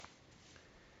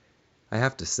I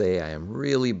have to say I am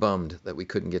really bummed that we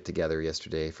couldn't get together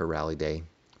yesterday for Rally Day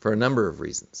for a number of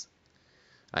reasons.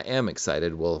 I am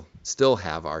excited we'll still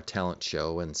have our talent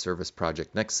show and service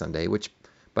project next Sunday, which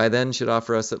by then should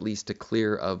offer us at least a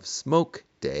clear of smoke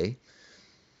day.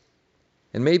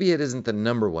 And maybe it isn't the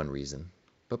number one reason,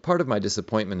 but part of my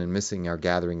disappointment in missing our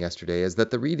gathering yesterday is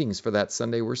that the readings for that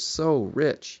Sunday were so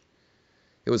rich.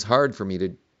 It was hard for me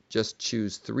to just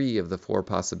choose 3 of the 4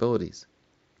 possibilities.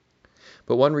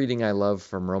 But one reading I love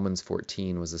from Romans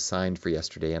 14 was assigned for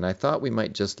yesterday, and I thought we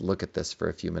might just look at this for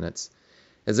a few minutes,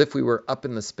 as if we were up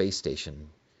in the space station,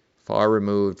 far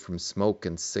removed from smoke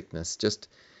and sickness, just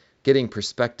getting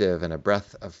perspective and a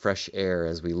breath of fresh air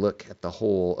as we look at the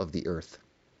whole of the earth.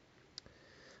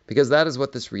 Because that is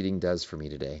what this reading does for me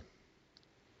today.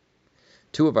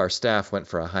 2 of our staff went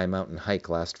for a high mountain hike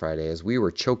last Friday as we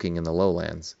were choking in the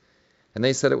lowlands, and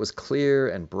they said it was clear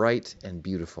and bright and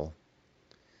beautiful.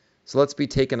 So let's be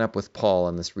taken up with Paul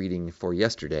on this reading for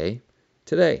yesterday,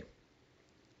 today.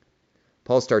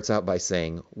 Paul starts out by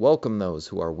saying, "Welcome those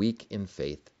who are weak in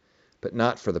faith, but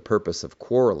not for the purpose of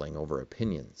quarreling over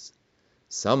opinions.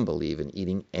 Some believe in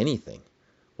eating anything,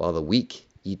 while the weak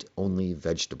eat only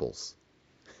vegetables."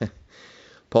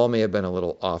 Paul may have been a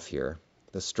little off here.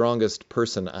 The strongest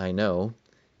person I know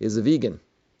is a vegan.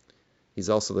 He's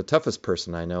also the toughest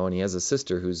person I know, and he has a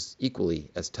sister who's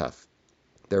equally as tough.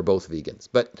 They're both vegans.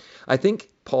 But I think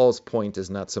Paul's point is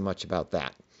not so much about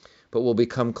that, but will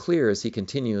become clear as he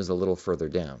continues a little further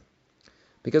down.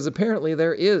 Because apparently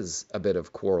there is a bit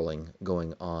of quarreling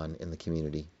going on in the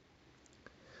community.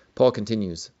 Paul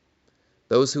continues,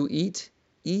 "Those who eat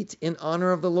in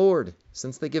honor of the Lord,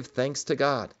 since they give thanks to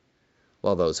God,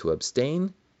 while those who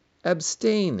abstain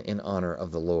in honor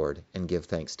of the Lord and give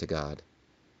thanks to God.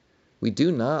 We do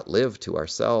not live to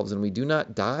ourselves, and we do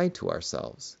not die to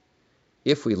ourselves.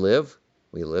 If we live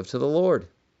to the Lord,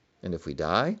 and if we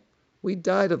die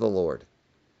to the Lord.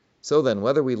 So then,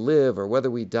 whether we live or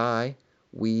whether we die,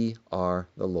 we are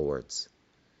the Lord's.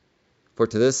 For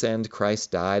to this end Christ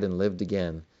died and lived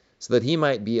again, so that he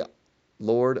might be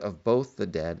Lord of both the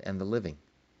dead and the living.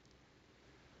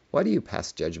 Why do you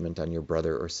pass judgment on your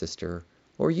brother or sister?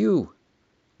 Or you,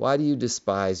 why do you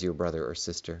despise your brother or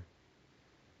sister?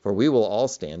 For we will all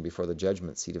stand before the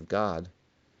judgment seat of God.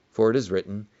 For it is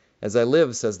written, 'As I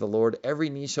live, says the Lord,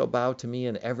 every knee shall bow to me,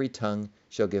 and every tongue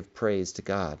shall give praise to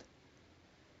God.'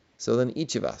 So then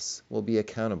each of us will be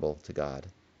accountable to God."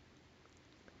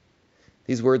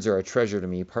 These words are a treasure to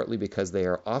me, partly because they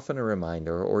are often a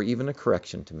reminder or even a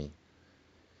correction to me.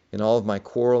 In all of my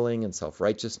quarreling and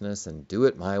self-righteousness and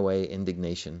do-it-my-way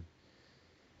indignation,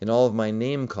 in all of my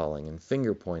name-calling and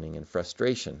finger-pointing and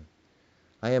frustration,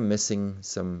 I am missing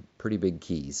some pretty big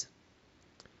keys.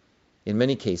 In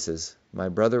many cases, my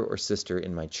brother or sister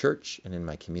in my church and in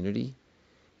my community,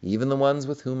 even the ones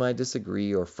with whom I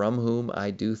disagree or from whom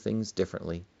I do things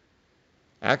differently,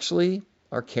 actually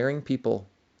are caring people,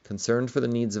 concerned for the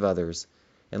needs of others,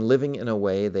 and living in a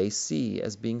way they see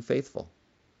as being faithful.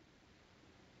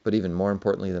 But even more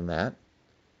importantly than that,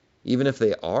 even if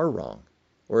they are wrong,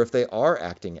 or if they are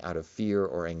acting out of fear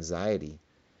or anxiety,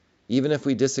 even if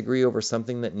we disagree over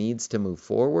something that needs to move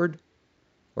forward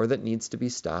or that needs to be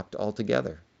stopped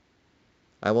altogether,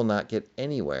 I will not get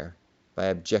anywhere by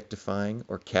objectifying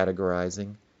or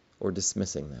categorizing or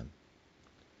dismissing them.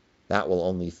 That will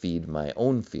only feed my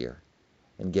own fear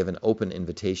and give an open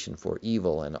invitation for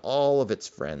evil and all of its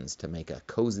friends to make a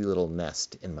cozy little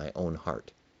nest in my own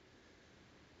heart.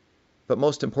 But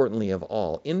most importantly of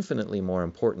all, infinitely more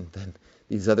important than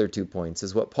these other 2 points,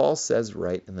 is what Paul says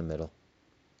right in the middle.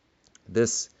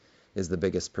 This is the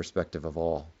biggest perspective of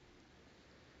all.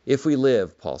 If we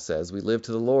live, Paul says, we live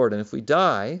to the Lord, and if we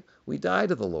die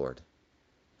to the Lord.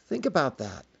 Think about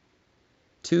that.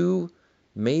 2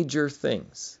 major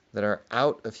things that are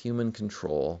out of human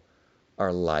control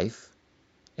are life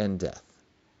and death.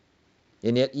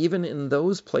 And yet, even in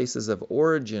those places of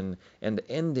origin and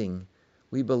ending,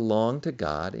 we belong to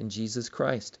God in Jesus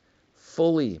Christ,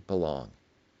 fully belong,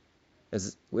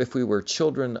 as if we were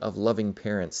children of loving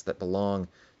parents that belong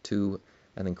to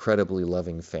an incredibly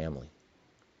loving family.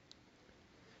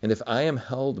 And if I am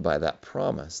held by that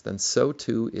promise, then so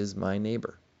too is my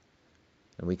neighbor.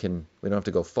 And we don't have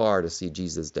to go far to see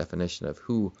Jesus' definition of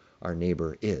who our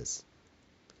neighbor is.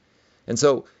 And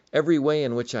so every way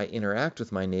in which I interact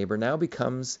with my neighbor now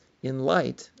becomes in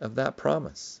light of that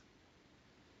promise.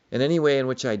 And any way in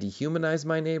which I dehumanize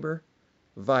my neighbor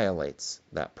violates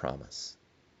that promise.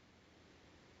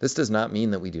 This does not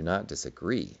mean that we do not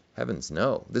disagree. Heavens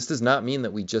no. This does not mean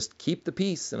that we just keep the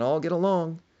peace and all get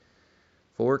along.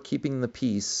 For keeping the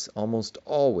peace almost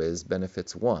always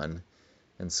benefits one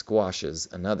and squashes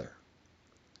another.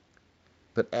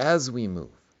 But as we move,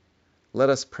 let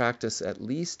us practice at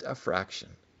least a fraction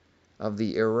of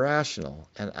the irrational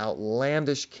and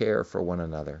outlandish care for one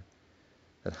another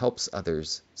that helps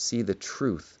others see the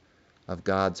truth of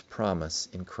God's promise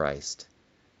in Christ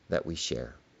that we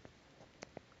share.